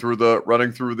running through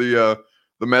the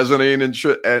mezzanine and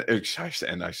shit.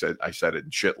 And I said it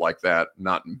in shit like that,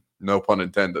 no pun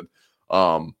intended.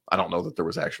 I don't know that there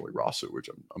was actually raw sewage.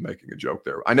 I'm making a joke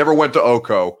there. I never went to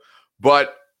Oco,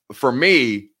 but for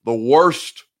me, the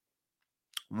worst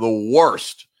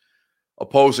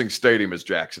opposing stadium is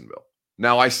Jacksonville.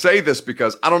 Now, I say this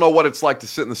because I don't know what it's like to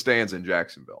sit in the stands in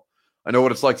Jacksonville. I know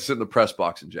what it's like to sit in the press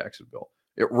box in Jacksonville.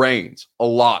 It rains a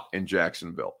lot in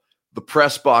Jacksonville. The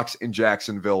press box in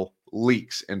Jacksonville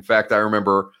leaks. In fact, I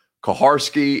remember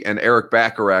Kaharski and Eric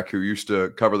Bacharach, who used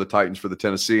to cover the Titans for the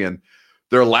Tennessean,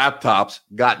 their laptops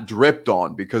got dripped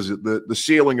on because the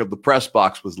ceiling of the press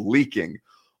box was leaking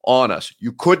on us.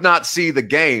 You could not see the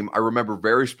game. I remember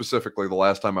very specifically the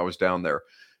last time I was down there.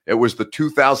 It was the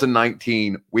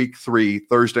 2019 Week 3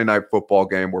 Thursday night football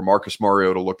game where Marcus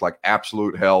Mariota looked like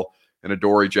absolute hell and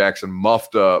Adoree Jackson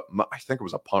muffed I think it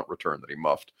was a punt return that he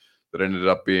muffed that ended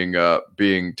up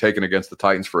being taken against the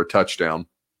Titans for a touchdown.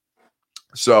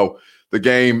 So the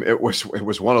game, it was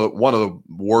one of the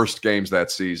worst games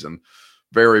that season.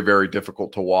 Very, very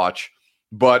difficult to watch.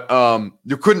 But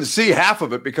you couldn't see half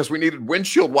of it because we needed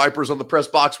windshield wipers on the press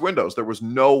box windows. There was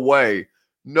no way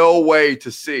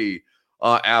to see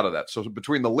out of that. So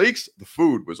between the leaks, the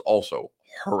food was also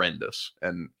horrendous.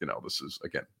 And, this is,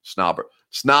 again,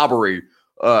 snobbery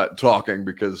talking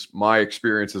because my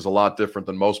experience is a lot different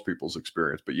than most people's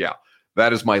experience. But, yeah,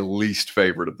 that is my least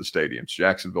favorite of the stadiums.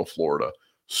 Jacksonville, Florida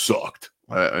sucked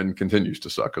and continues to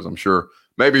suck because I'm sure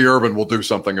maybe Urban will do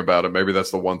something about it. Maybe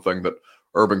that's the one thing that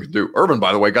Urban could do. Urban,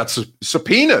 by the way, got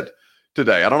subpoenaed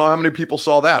today. I don't know how many people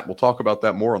saw that. We'll talk about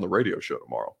that more on the radio show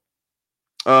tomorrow.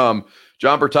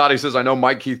 John Bertotti says, I know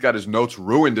Mike Keith got his notes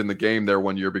ruined in the game there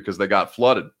one year because they got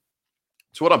flooded.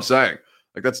 That's what I'm saying.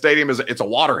 Like that stadium it's a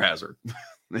water hazard.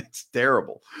 It's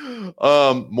terrible.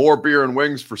 More beer and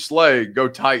wings for Slay. Go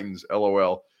Titans.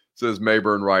 LOL. Says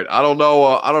Mayburn Wright. I don't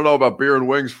know about beer and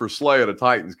wings for Slay at a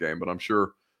Titans game, but I'm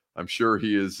sure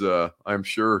he is. I'm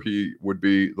sure he would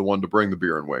be the one to bring the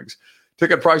beer and wings.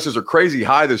 Ticket prices are crazy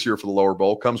high this year for the lower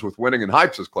bowl. Comes with winning and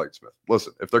hype, says Clayton Smith.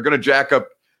 Listen, if they're going to jack up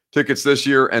tickets this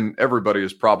year, and everybody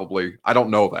is probably, I don't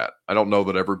know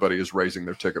that everybody is raising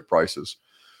their ticket prices.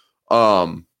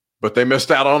 But they missed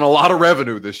out on a lot of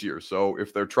revenue this year. So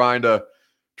if they're trying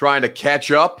to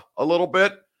catch up a little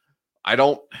bit, I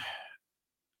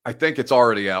think it's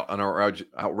already out an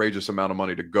outrageous amount of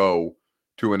money to go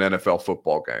to an NFL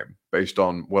football game based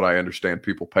on what I understand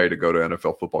people pay to go to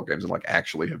NFL football games and like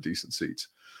actually have decent seats.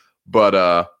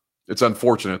 But it's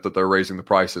unfortunate that they're raising the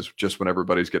prices just when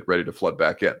everybody's getting ready to flood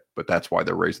back in. But that's why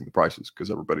they're raising the prices, because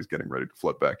everybody's getting ready to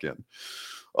flood back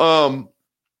in.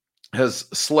 Has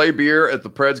Slay beer at the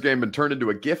Preds game been turned into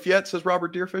a GIF yet, says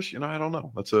Robert Deerfish? I don't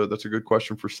know. That's a good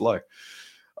question for Slay.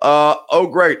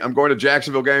 Great. I'm going to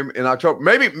Jacksonville game in October.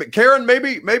 Maybe Karen,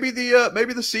 maybe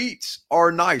the seats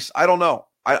are nice. I don't know.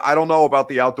 I don't know about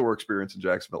the outdoor experience in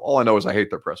Jacksonville. All I know is I hate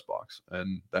their press box.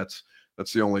 And that's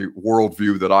the only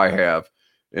worldview that I have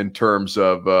in terms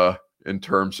of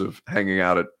hanging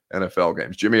out at NFL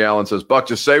games. Jimmy Allen says, Buck,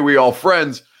 just say we all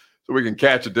friends so we can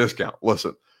catch a discount.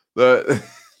 Listen,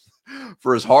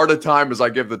 for as hard a time as I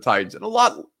give the Titans, and a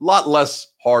lot less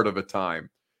hard of a time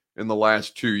in the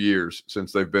last 2 years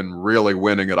since they've been really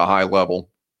winning at a high level,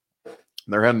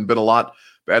 there hadn't been a lot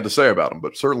bad to say about them.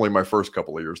 But certainly my first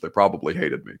couple of years, they probably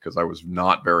hated me because I was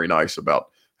not very nice about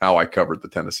how I covered the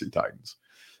Tennessee Titans.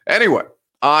 Anyway,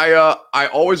 I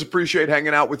always appreciate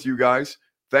hanging out with you guys.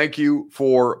 Thank you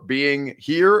for being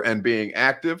here and being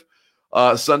active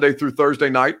Sunday through Thursday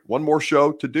night. One more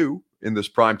show to do in this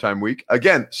primetime week.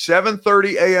 Again,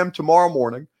 7:30 a.m. tomorrow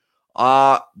morning.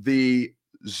 The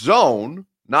Zone,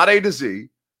 not A to Z,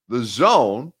 the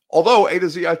Zone, although A to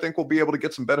Z I think will be able to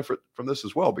get some benefit from this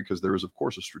as well, because there is, of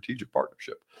course, a strategic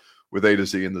partnership with A to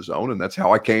Z in the Zone. And that's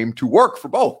how I came to work for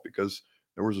both, because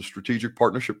there was a strategic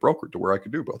partnership brokered to where I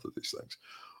could do both of these things.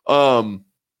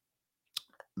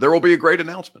 There will be a great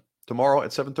announcement tomorrow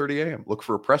at 7:30 a.m. Look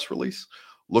for a press release.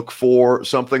 Look for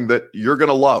something that you're going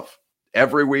to love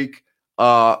every week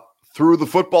through the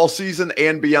football season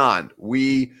and beyond.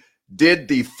 We did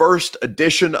the first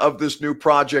edition of this new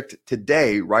project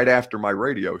today, right after my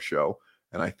radio show.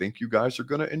 And I think you guys are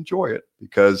going to enjoy it,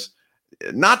 because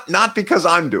not because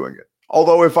I'm doing it.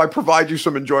 Although if I provide you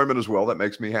some enjoyment as well, that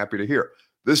makes me happy to hear.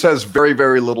 This has very,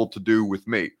 very little to do with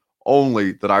me,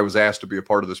 only that I was asked to be a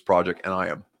part of this project, and I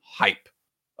am hype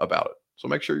about it. So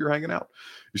make sure you're hanging out.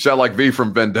 You sound like V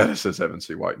from Vendetta, says Evan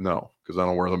C. White. No, because I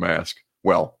don't wear the mask.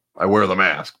 Well, I wear the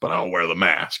mask, but I don't wear the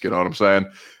mask. You know what I'm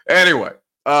saying? Anyway,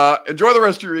 Enjoy the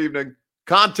rest of your evening.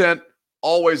 Content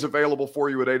always available for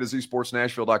you at A to Z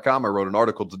SportsNashville.com. I wrote an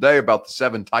article today about the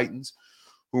 7 Titans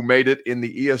who made it in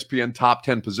the ESPN top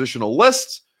 10 positional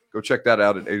lists. Go check that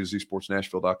out at A to Z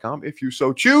SportsNashville.com if you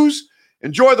so choose.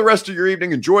 Enjoy the rest of your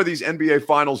evening. Enjoy these NBA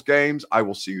Finals games. I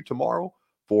will see you tomorrow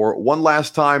for one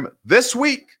last time this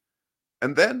week,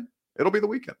 and then it'll be the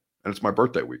weekend, and it's my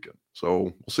birthday weekend. So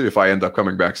we'll see if I end up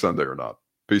coming back Sunday or not.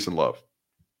 Peace and love.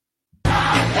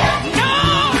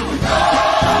 No!